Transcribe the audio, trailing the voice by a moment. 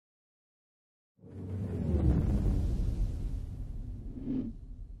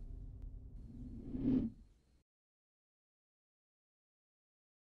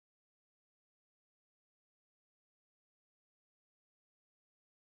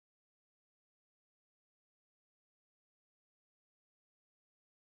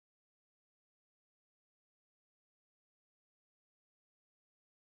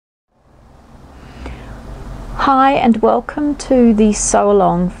Hi and welcome to the sew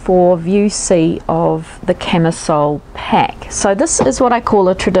along for view C of the Camisole pack. So this is what I call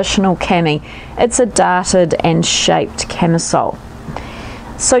a traditional cami. It's a darted and shaped camisole.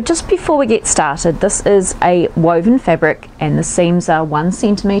 So just before we get started, this is a woven fabric and the seams are 1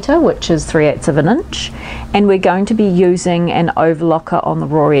 centimetre, which is 3/8 of an inch, and we're going to be using an overlocker on the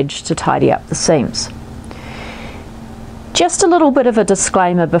raw edge to tidy up the seams. Just a little bit of a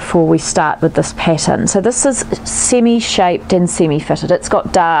disclaimer before we start with this pattern. So this is semi-shaped and semi-fitted. It's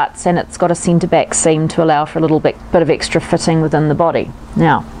got darts and it's got a centre back seam to allow for a little bit of extra fitting within the body.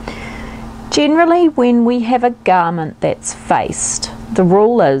 Now, generally when we have a garment that's faced, the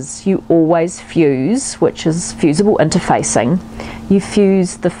rule is you always fuse, which is fusible interfacing, you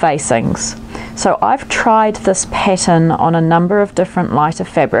fuse the facings. So I've tried this pattern on a number of different lighter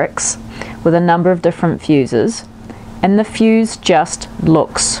fabrics with a number of different fuses, and the fuse just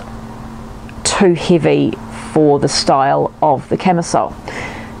looks too heavy for the style of the camisole.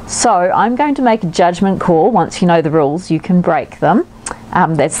 So I'm going to make a judgment call. Once you know the rules, you can break them.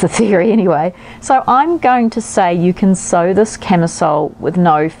 That's the theory anyway. So I'm going to say you can sew this camisole with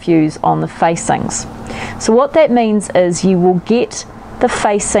no fuse on the facings. So what that means is you will get the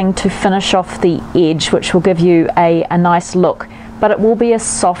facing to finish off the edge, which will give you a nice look, but it will be a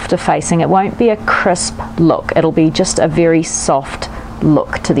softer facing. It won't be a crisp look. It'll be just a very soft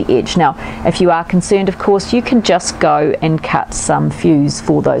look to the edge. Now, if you are concerned, of course, you can just go and cut some fuse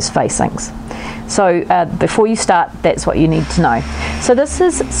for those facings. So before you start, that's what you need to know. So this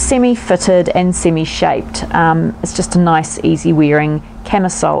is semi-fitted and semi-shaped. It's just a nice, easy wearing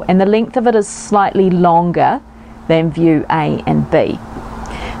camisole, and the length of it is slightly longer than view A and B.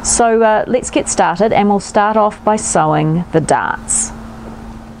 So let's get started, and we'll start off by sewing the darts.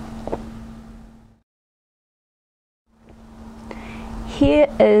 Here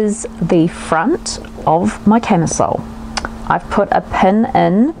is the front of my camisole. I've put a pin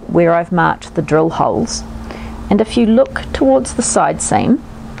in where I've marked the drill holes, and if you look towards the side seam,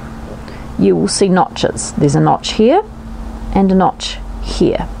 you will see notches. There's a notch here and a notch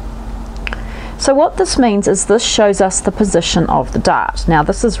here. So what this means is this shows us the position of the dart. Now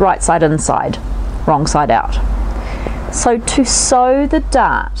this is right side inside, wrong side out. So to sew the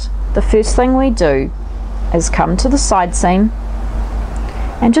dart, the first thing we do is come to the side seam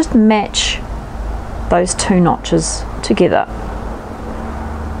and just match those two notches together.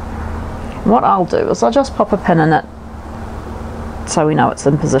 What I'll do is I'll just pop a pin in it so we know it's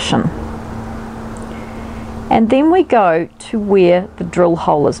in position. And then we go to where the drill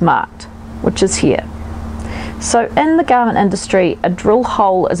hole is marked, which is here. So in the garment industry, a drill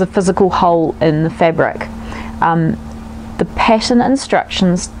hole is a physical hole in the fabric. The pattern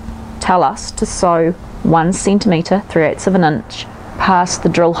instructions tell us to sew 1 centimetre, 3/8 of an inch, past the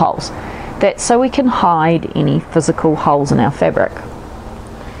drill holes. That's so we can hide any physical holes in our fabric.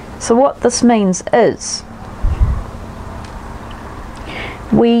 So what this means is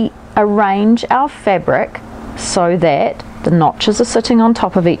we arrange our fabric so that the notches are sitting on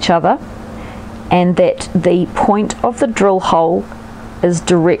top of each other, and that the point of the drill hole is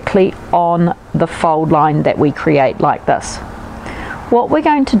directly on the fold line that we create like this. What we're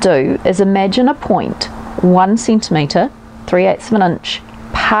going to do is imagine a point 1 centimetre, 3/8 of an inch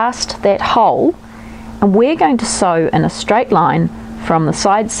past that hole, and we're going to sew in a straight line from the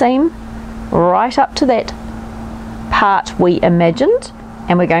side seam right up to that part we imagined,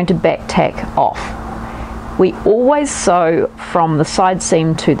 and we're going to back tack off. We always sew from the side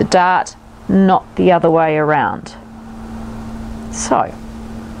seam to the dart, not the other way around. So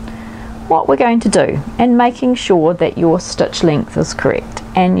what we're going to do, and making sure that your stitch length is correct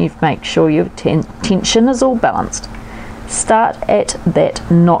and you make sure your tension is all balanced, start at that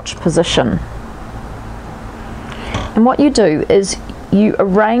notch position. And what you do is you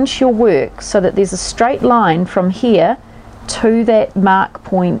arrange your work so that there's a straight line from here to that mark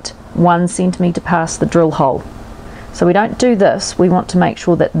point 1 centimetre past the drill hole. So we don't do this, we want to make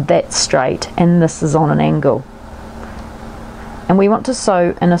sure that that's straight and this is on an angle. And we want to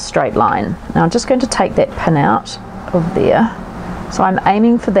sew in a straight line. Now I'm just going to take that pin out of there. So I'm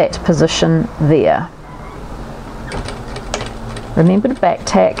aiming for that position there. Remember to back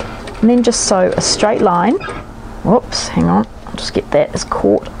tack, and then just sew a straight line. Whoops, hang on, I'll just get that as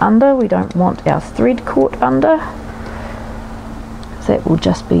caught under. We don't want our thread caught under. That will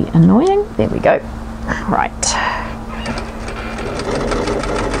just be annoying. There we go. Right.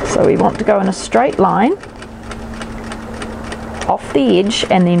 So we want to go in a straight line off the edge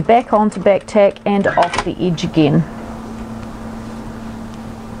and then back onto back tack and off the edge again.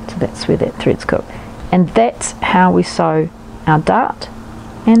 So that's where that thread's got. And that's how we sew our dart,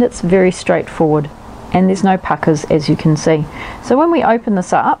 and it's very straightforward and there's no puckers, as you can see. So when we open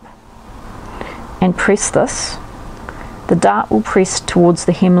this up and press this, the dart will press towards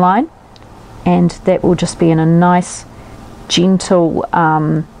the hemline, and that will just be in a nice gentle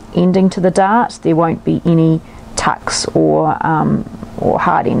ending to the dart. There won't be any tucks or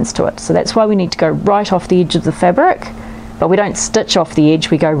hard ends to it. So that's why we need to go right off the edge of the fabric, but we don't stitch off the edge,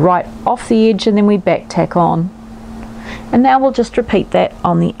 we go right off the edge and then we back tack on. And now we'll just repeat that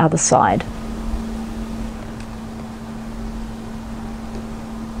on the other side.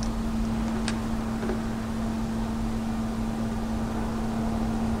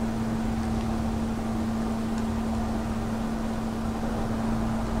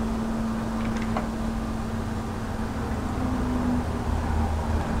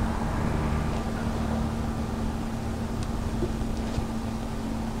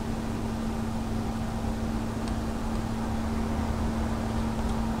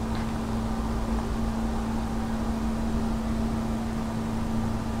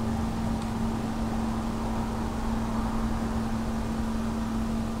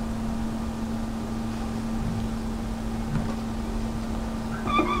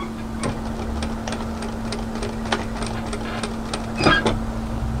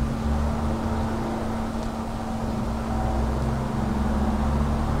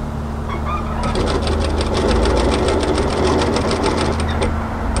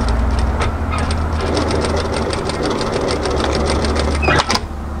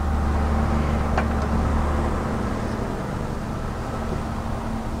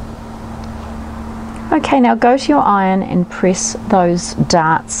 Okay, now go to your iron and press those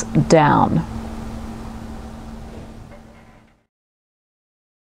darts down.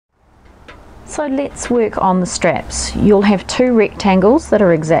 So let's work on the straps. You'll have two rectangles that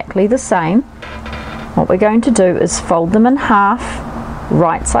are exactly the same. What we're going to do is fold them in half,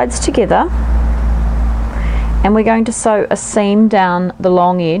 right sides together, and we're going to sew a seam down the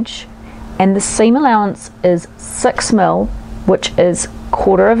long edge, and the seam allowance is 6 mil, which is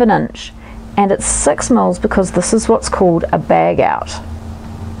 1/4 of an inch. And it's 6 mils because this is what's called a bag out.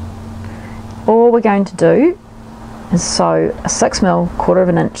 All we're going to do is sew a 6 mil 1/4 of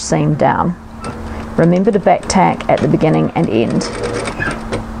an inch seam down. Remember to back tack at the beginning and end.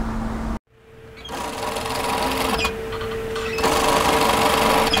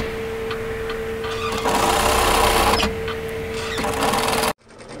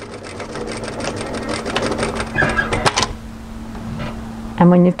 And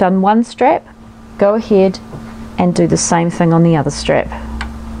when you've done one strap, go ahead and do the same thing on the other strap.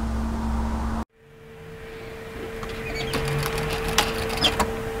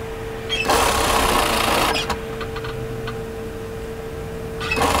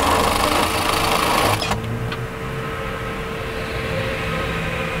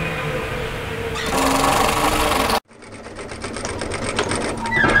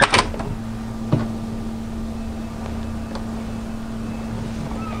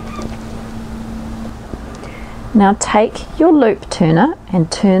 Now take your loop turner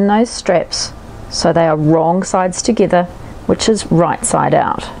and turn those straps so they are wrong sides together, which is right side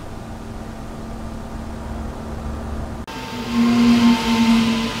out.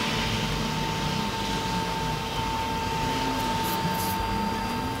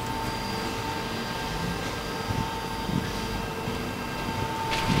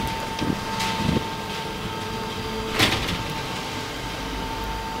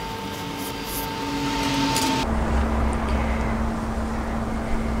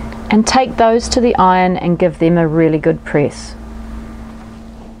 And take those to the iron and give them a really good press.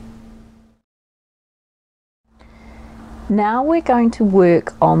 Now we're going to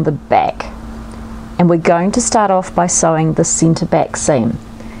work on the back, and we're going to start off by sewing the centre back seam.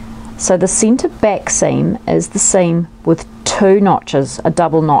 So the centre back seam is the seam with 2 notches, a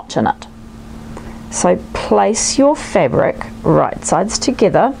double notch in it. So place your fabric right sides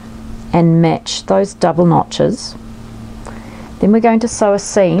together and match those double notches. Then we're going to sew a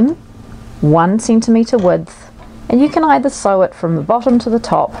seam 1 centimetre width, and you can either sew it from the bottom to the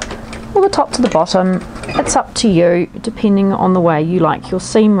top or the top to the bottom. It's up to you, depending on the way you like your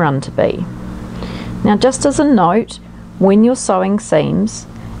seam run to be. Now, just as a note, when you're sewing seams,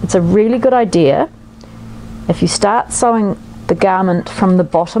 it's a really good idea, if you start sewing the garment from the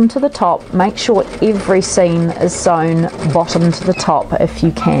bottom to the top, make sure every seam is sewn bottom to the top if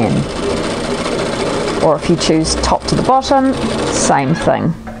you can. Or if you choose top to the bottom, same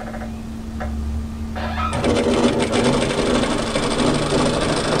thing.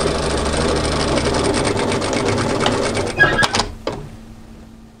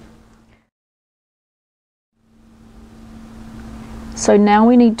 So now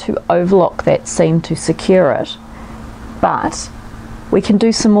we need to overlock that seam to secure it, but we can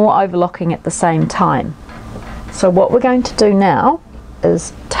do some more overlocking at the same time. So what we're going to do now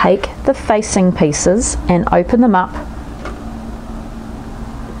is take the facing pieces and open them up,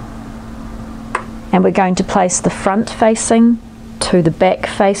 and we're going to place the front facing to the back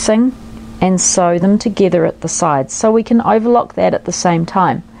facing and sew them together at the sides, so we can overlock that at the same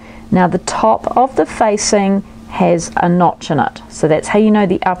time. Now the top of the facing has a notch in it, so that's how you know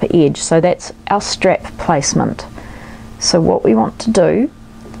the upper edge, so that's our strap placement. So what we want to do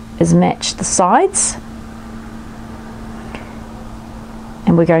is match the sides,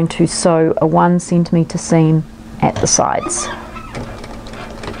 and we're going to sew a 1 centimetre seam at the sides.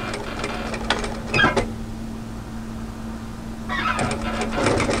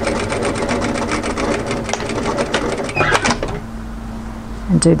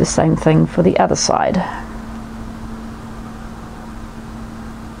 And do the same thing for the other side.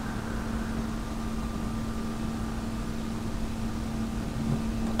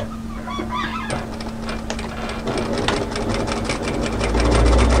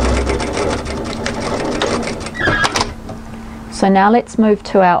 So now let's move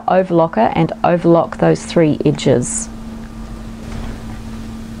to our overlocker and overlock those 3 edges.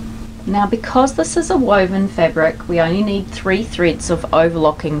 Now because this is a woven fabric, we only need 3 threads of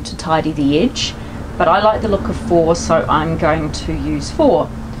overlocking to tidy the edge, but I like the look of 4, so I'm going to use 4.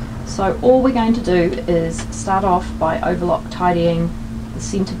 So all we're going to do is start off by overlock tidying the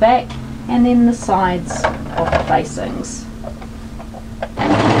centre back and then the sides of the facings.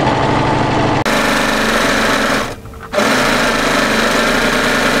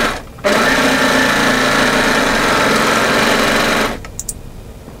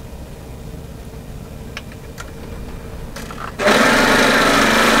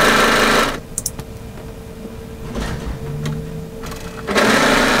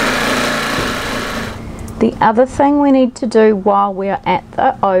 The other thing we need to do while we're at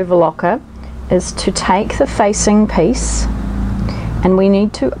the overlocker is to take the facing piece and we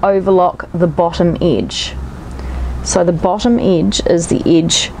need to overlock the bottom edge. So the bottom edge is the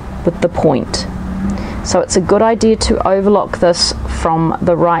edge with the point. So it's a good idea to overlock this from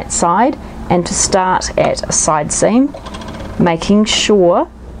the right side and to start at a side seam, making sure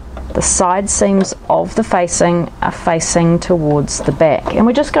the side seams of the facing are facing towards the back, and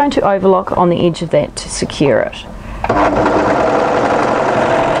we're just going to overlock on the edge of that to secure it.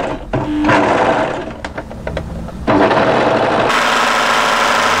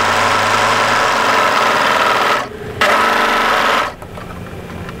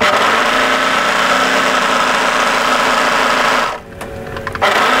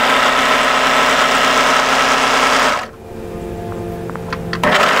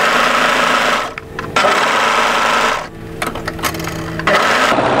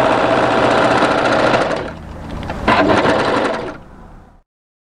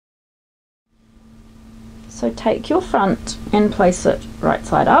 So take your front and place it right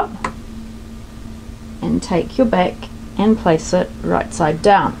side up, and take your back and place it right side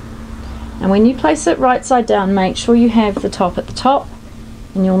down. And when you place it right side down, make sure you have the top at the top,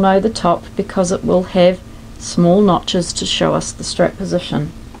 and you'll know the top because it will have small notches to show us the strap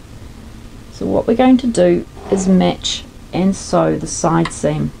position. So what we're going to do is match and sew the side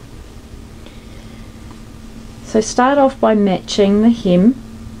seam. So start off by matching the hem.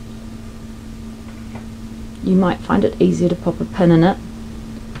 You might find it easier to pop a pin in it.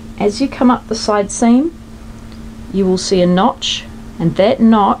 As you come up the side seam, you will see a notch, and that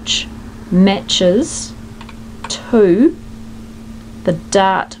notch matches to the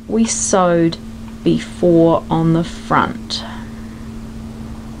dart we sewed before on the front.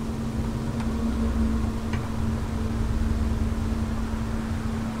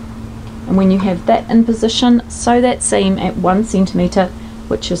 And when you have that in position, sew that seam at 1 centimetre,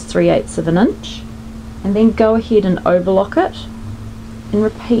 which is 3/8 of an inch. And then go ahead and overlock it and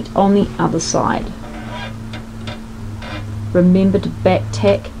repeat on the other side. Remember to back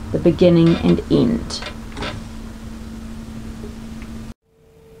tack the beginning and end.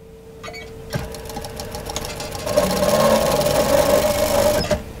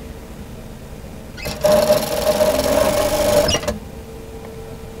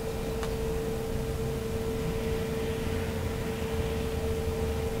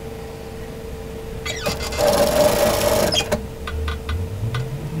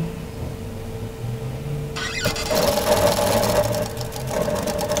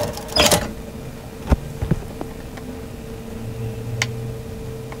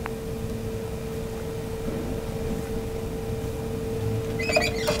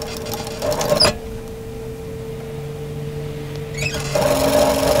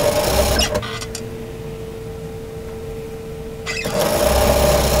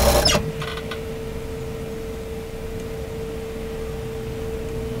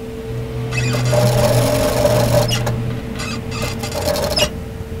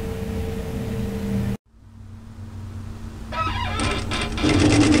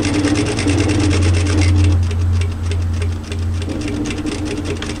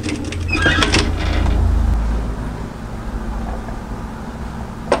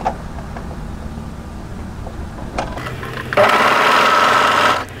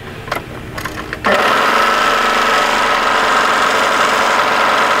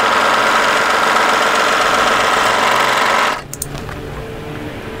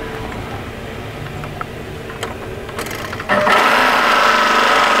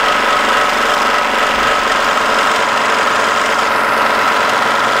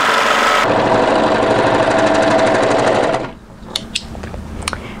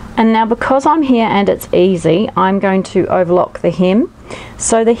 And now because I'm here and it's easy, I'm going to overlock the hem.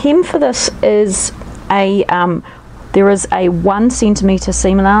 So the hem for this is a, there is a 1 centimetre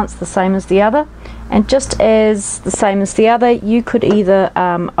seam allowance, the same as the other. And just as the same as the other, you could either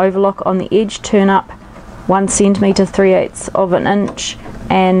overlock on the edge, turn up 1 centimetre, 3/8 of an inch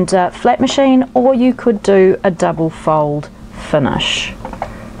and flat machine, or you could do a double fold finish.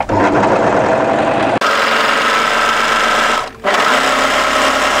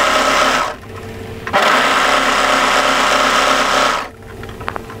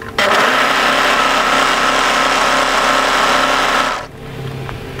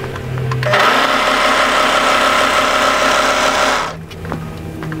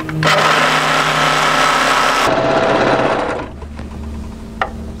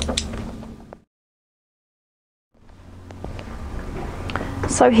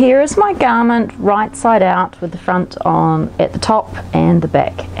 So here is my garment right side out with the front on at the top and the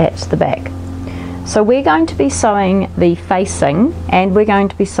back at the back. So we're going to be sewing the facing and we're going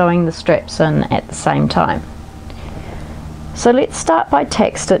to be sewing the straps in at the same time. So let's start by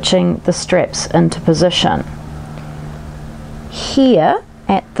tack stitching the straps into position. Here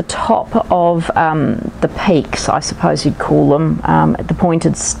at the top of the peaks, I suppose you'd call them, at the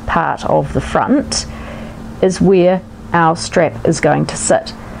pointed part of the front is where our strap is going to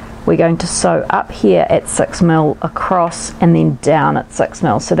sit. We're going to sew up here at 6mm across and then down at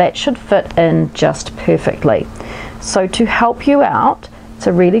 6mm, so that should fit in just perfectly. So to help you out, it's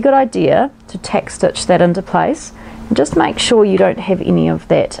a really good idea to tack stitch that into place and just make sure you don't have any of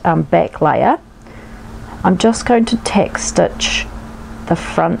that back layer. I'm just going to tack stitch the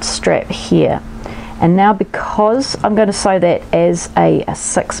front strap here, and now because I'm going to sew that as a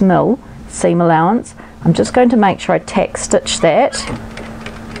 6mm seam allowance, I'm just going to make sure I tack stitch that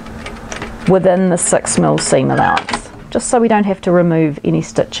within the 6mm seam allowance, just so we don't have to remove any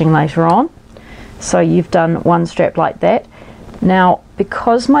stitching later on. So you've done one strap like that. Now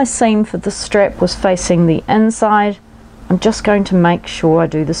because my seam for the strap was facing the inside, I'm just going to make sure I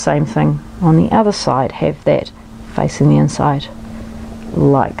do the same thing on the other side, have that facing the inside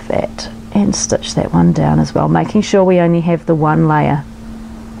like that, and stitch that one down as well, making sure we only have the one layer.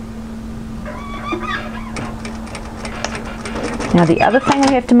 Now the other thing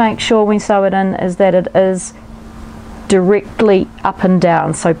we have to make sure when we sew it in is that it is directly up and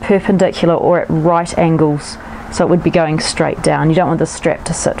down, so perpendicular or at right angles, so it would be going straight down. You don't want the strap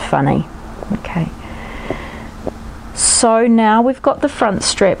to sit funny. Okay. So now we've got the front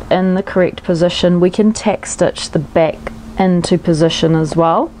strap in the correct position, we can tack stitch the back into position as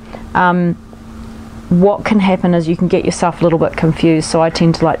well. What can happen is you can get yourself a little bit confused, so I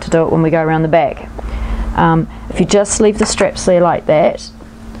tend to like to do it when we go around the back. If you just leave the straps there like that,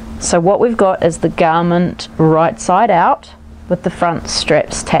 so what we've got is the garment right side out with the front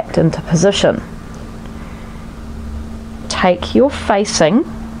straps tacked into position. Take your facing,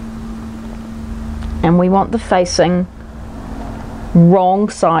 and we want the facing wrong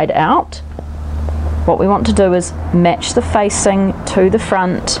side out. What we want to do is match the facing to the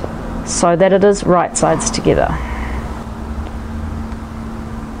front so that it is right sides together.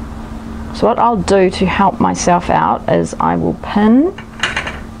 So what I'll do to help myself out is I will pin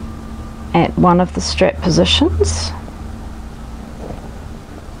at one of the strap positions,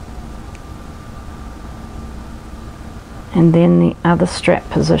 and then the other strap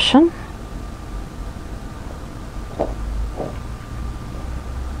position,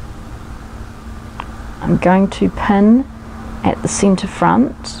 I'm going to pin at the center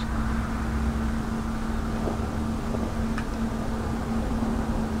front,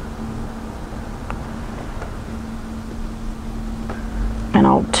 and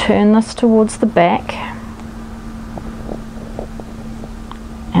I'll turn this towards the back,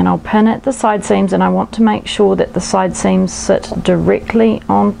 and I'll pin at the side seams, and I want to make sure that the side seams sit directly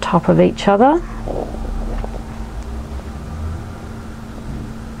on top of each other.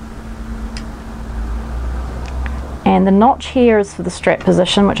 And the notch here is for the strap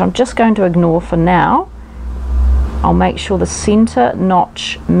position, which I'm just going to ignore for now. I'll make sure the center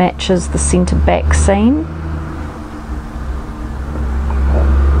notch matches the center back seam.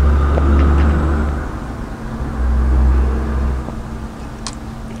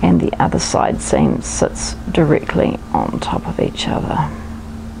 And the other side seam sits directly on top of each other.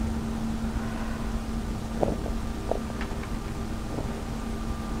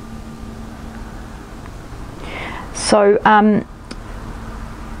 So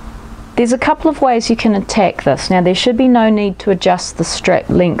there's a couple of ways you can attack this. Now there should be no need to adjust the strap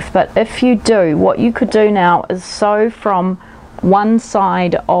length, but if you do, what you could do now is sew from one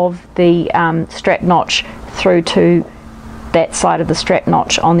side of the strap notch through to that side of the strap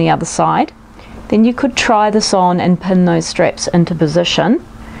notch on the other side, then you could try this on and pin those straps into position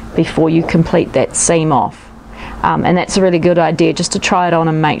before you complete that seam off. And that's a really good idea, just to try it on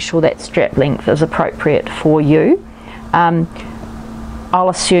and make sure that strap length is appropriate for you. I'll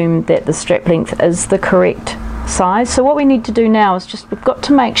assume that the strap length is the correct size. So what we need to do now is just, we've got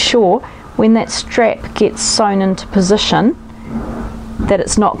to make sure when that strap gets sewn into position that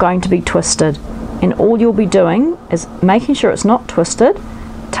it's not going to be twisted. And all you'll be doing is making sure it's not twisted,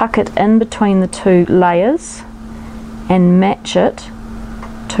 tuck it in between the two layers and match it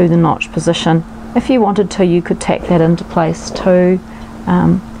to the notch position. If you wanted to, you could tack that into place too.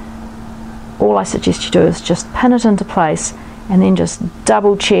 All I suggest you do is just pin it into place and then just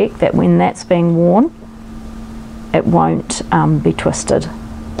double check that when that's being worn it won't be twisted.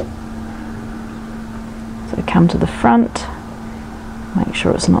 So come to the front, make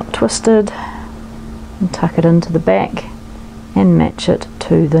sure it's not twisted, and tuck it into the back and match it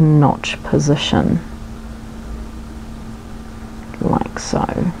to the notch position, like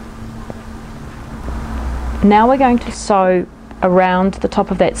so. Now we're going to sew around the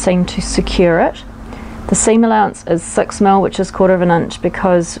top of that seam to secure it. The seam allowance is 6mm, which is 1/4 inch,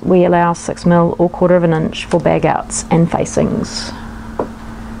 because we allow 6mm or 1/4 inch for bag outs and facings.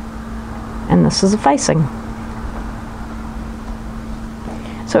 And this is a facing.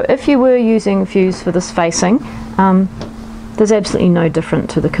 So if you were using fuse for this facing, there's absolutely no different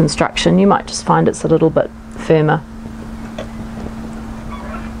to the construction. You might just find it's a little bit firmer.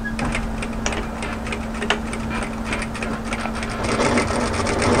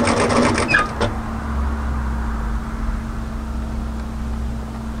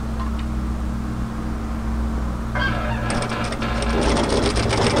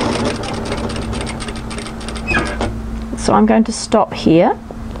 So I'm going to stop here,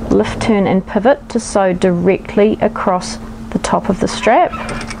 lift, turn and pivot to sew directly across the top of the strap,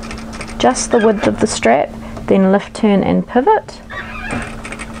 just the width of the strap, then lift, turn and pivot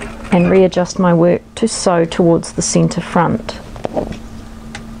and readjust my work to sew towards the centre front.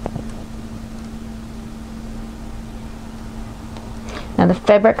 Now the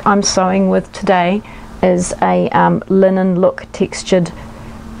fabric I'm sewing with today is a linen look textured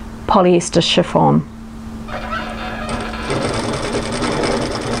polyester chiffon.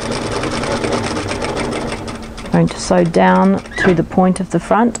 I'm going to sew down to the point of the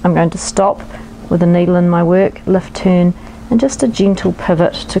front. I'm going to stop with a needle in my work, lift, turn and just a gentle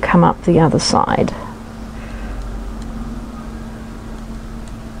pivot to come up the other side.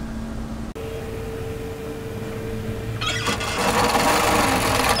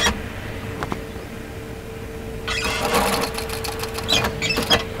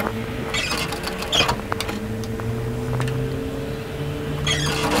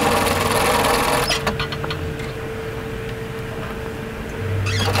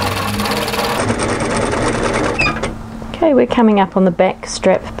 Okay, we're coming up on the back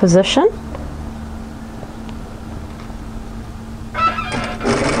strap position.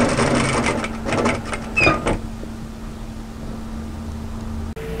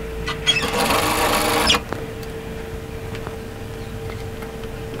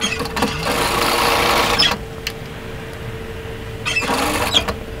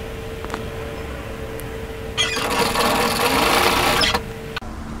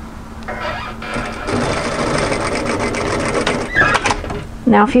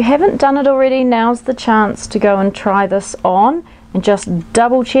 Now if you haven't done it already, now's the chance to go and try this on and just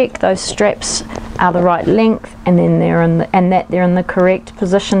double check those straps are the right length and then they're in the correct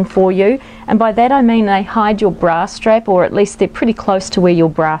position for you. And by that I mean they hide your bra strap, or at least they're pretty close to where your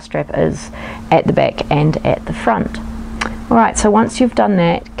bra strap is at the back and at the front. Alright, so once you've done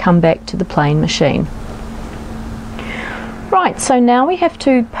that, come back to the plain machine. Right, so now we have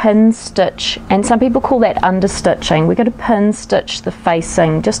to pin stitch, and some people call that understitching. We're going to pin stitch the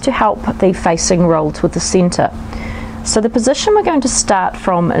facing just to help the facing roll to the centre. So the position we're going to start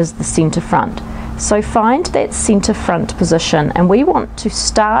from is the centre front. So find that centre front position, and we want to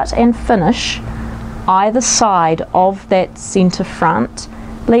start and finish either side of that centre front,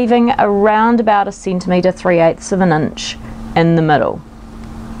 leaving around about 1 centimetre, 3/8 of an inch in the middle.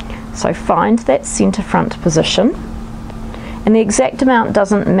 So find that centre front position. And the exact amount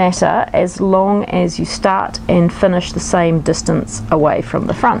doesn't matter as long as you start and finish the same distance away from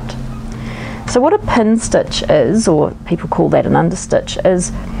the front. So what a pin stitch is, or people call that an understitch,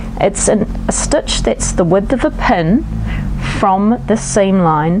 is it's a stitch that's the width of a pin from the seam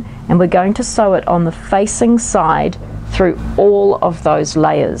line, and we're going to sew it on the facing side through all of those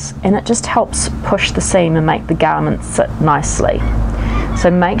layers, and it just helps push the seam and make the garment sit nicely. So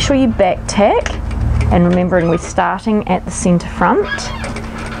make sure you back tack And remembering we're starting at the centre front,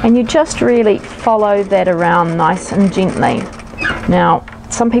 and you just really follow that around nice and gently. Now,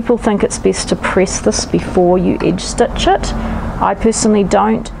 some people think it's best to press this before you edge stitch it. I personally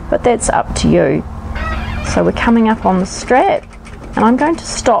don't, but that's up to you. So we're coming up on the strap, and I'm going to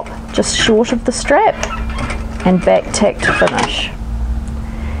stop just short of the strap and back tack to finish.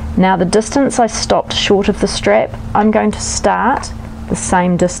 Now the distance I stopped short of the strap, I'm going to start the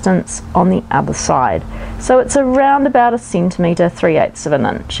same distance on the other side. So it's around about 1 centimetre, 3/8 of an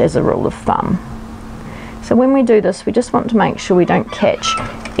inch as a rule of thumb. So when we do this, we just want to make sure we don't catch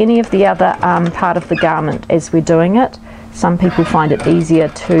any of the other part of the garment as we're doing it. Some people find it easier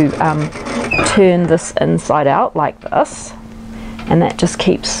to turn this inside out like this, and that just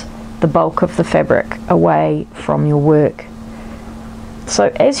keeps the bulk of the fabric away from your work.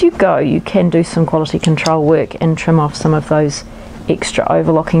 So as you go, you can do some quality control work and trim off some of those extra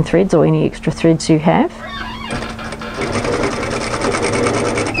overlocking threads or any extra threads you have.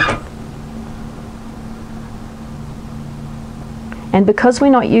 And because we're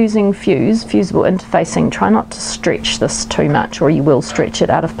not using fusible interfacing, try not to stretch this too much, or you will stretch it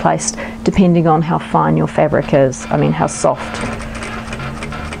out of place depending on how fine your fabric is, how soft.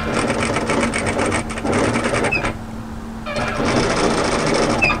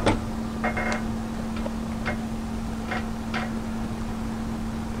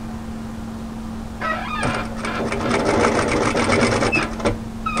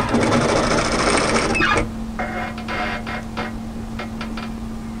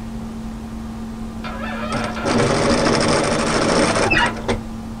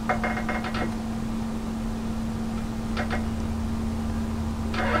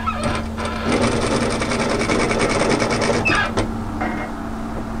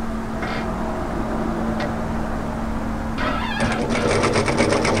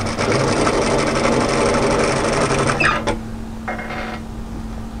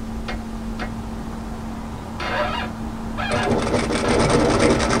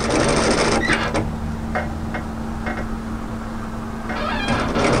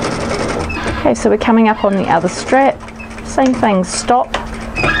 Okay, so we're coming up on the other strap. Same thing, stop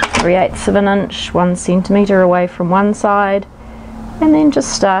 3/8 of an inch, 1 centimetre away from one side, and then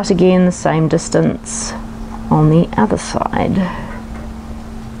just start again the same distance on the other side.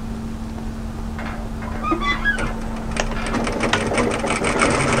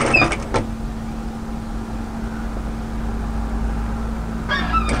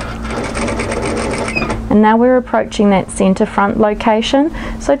 And now we're approaching that centre front location,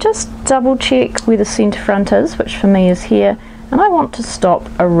 so just double check where the centre front is, which for me is here, and I want to stop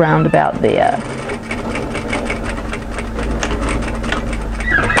around about there.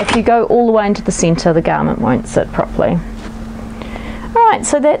 If you go all the way into the centre, the garment won't sit properly. Alright,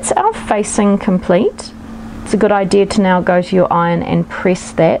 so that's our facing complete. It's a good idea to now go to your iron and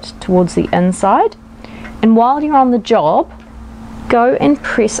press that towards the inside. And while you're on the job, go and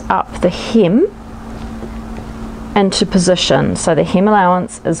press up the hem into position. So the hem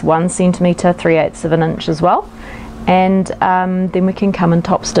allowance is 1 centimetre, 3/8 of an inch as well. And then we can come and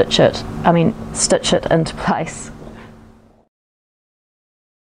top stitch it, stitch it into place.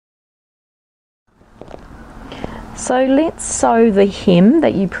 So let's sew the hem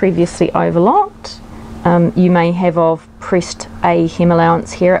that you previously overlocked. You may have pressed a hem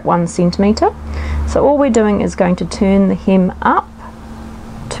allowance here at 1 centimetre. So all we're doing is going to turn the hem up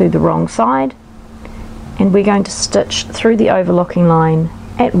to the wrong side, and we're going to stitch through the overlocking line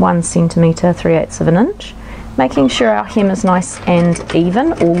at 1 centimetre, 3/8 of an inch, making sure our hem is nice and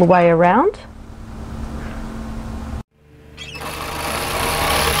even all the way around.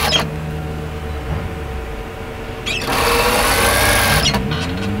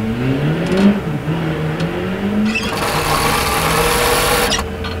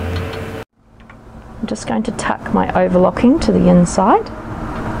 I'm just going to tuck my overlocking to the inside.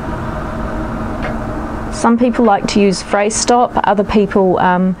 Some people like to use phrase stop, other people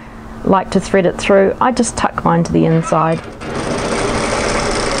like to thread it through. I just tuck mine to the inside.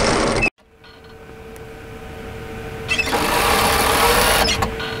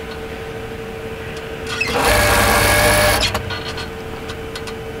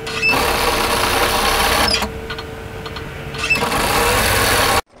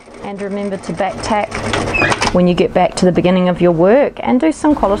 And remember to back tack when you get back to the beginning of your work, and do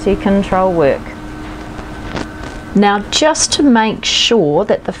some quality control work. Now, just to make sure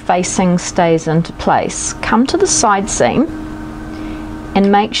that the facing stays into place, come to the side seam and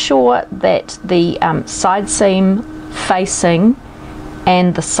make sure that the side seam facing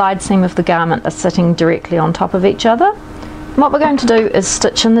and the side seam of the garment are sitting directly on top of each other. And what we're going to do is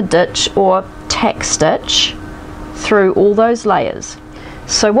stitch in the ditch or tack stitch through all those layers.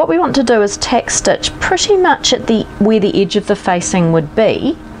 So what we want to do is tack stitch pretty much at where the edge of the facing would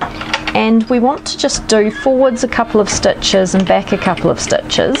be, and we want to just do forwards a couple of stitches and back a couple of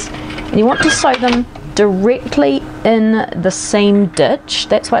stitches, and you want to sew them directly in the seam ditch.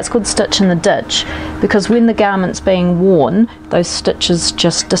 That's why it's called stitch in the ditch, because when the garment's being worn those stitches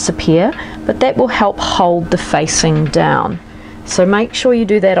just disappear, but that will help hold the facing down. So make sure you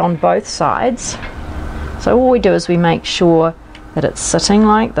do that on both sides. So all we do is we make sure that it's sitting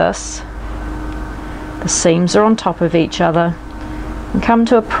like this, the seams are on top of each other, and come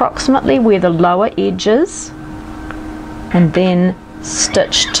to approximately where the lower edge is, and then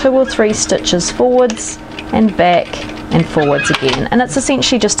stitch 2 or 3 stitches forwards and back and forwards again, and it's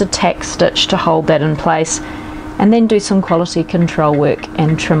essentially just a tack stitch to hold that in place, and then do some quality control work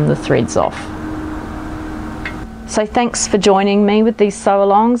and trim the threads off. So thanks for joining me with these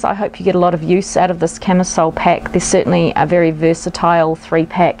sew-alongs. I hope you get a lot of use out of this camisole pack. They're certainly a very versatile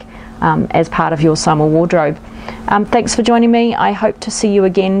 3-pack as part of your summer wardrobe. Thanks for joining me. I hope to see you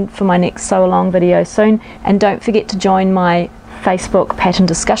again for my next sew-along video soon, and don't forget to join my Facebook pattern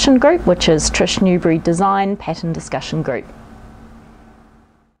discussion group, which is Trish Newbery Design Pattern Discussion Group.